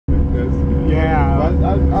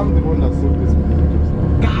I'm the one that sold this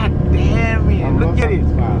movie. God damn it! Look at it,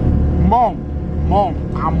 Mom.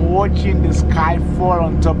 I'm watching the sky fall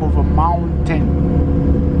on top of a mountain.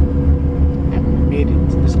 I made it.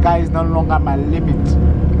 The sky is no longer my limit.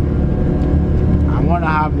 I want to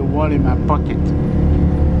have the world in my pocket.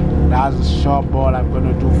 That's a short ball I'm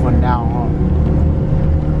gonna do for now on.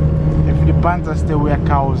 If the Panthers stay where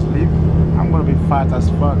cows live, I'm gonna be fat as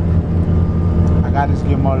fuck. I got this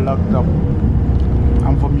game all locked up.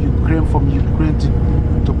 I'm from Ukraine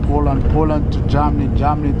to Poland, Poland to Germany,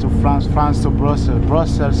 Germany to France, France to Brussels,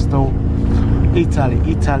 Brussels to Italy,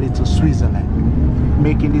 Italy to Switzerland.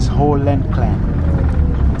 Making this whole land clan.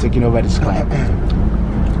 Taking over this clan.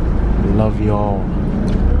 Love you all.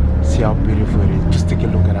 See how beautiful it is. Just take a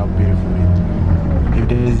look at how beautiful it is. If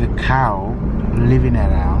there is a cow living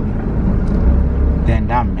around, then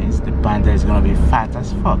that means the panther is gonna be fat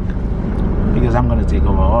as fuck. Because I'm gonna take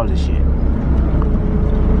over all the shit.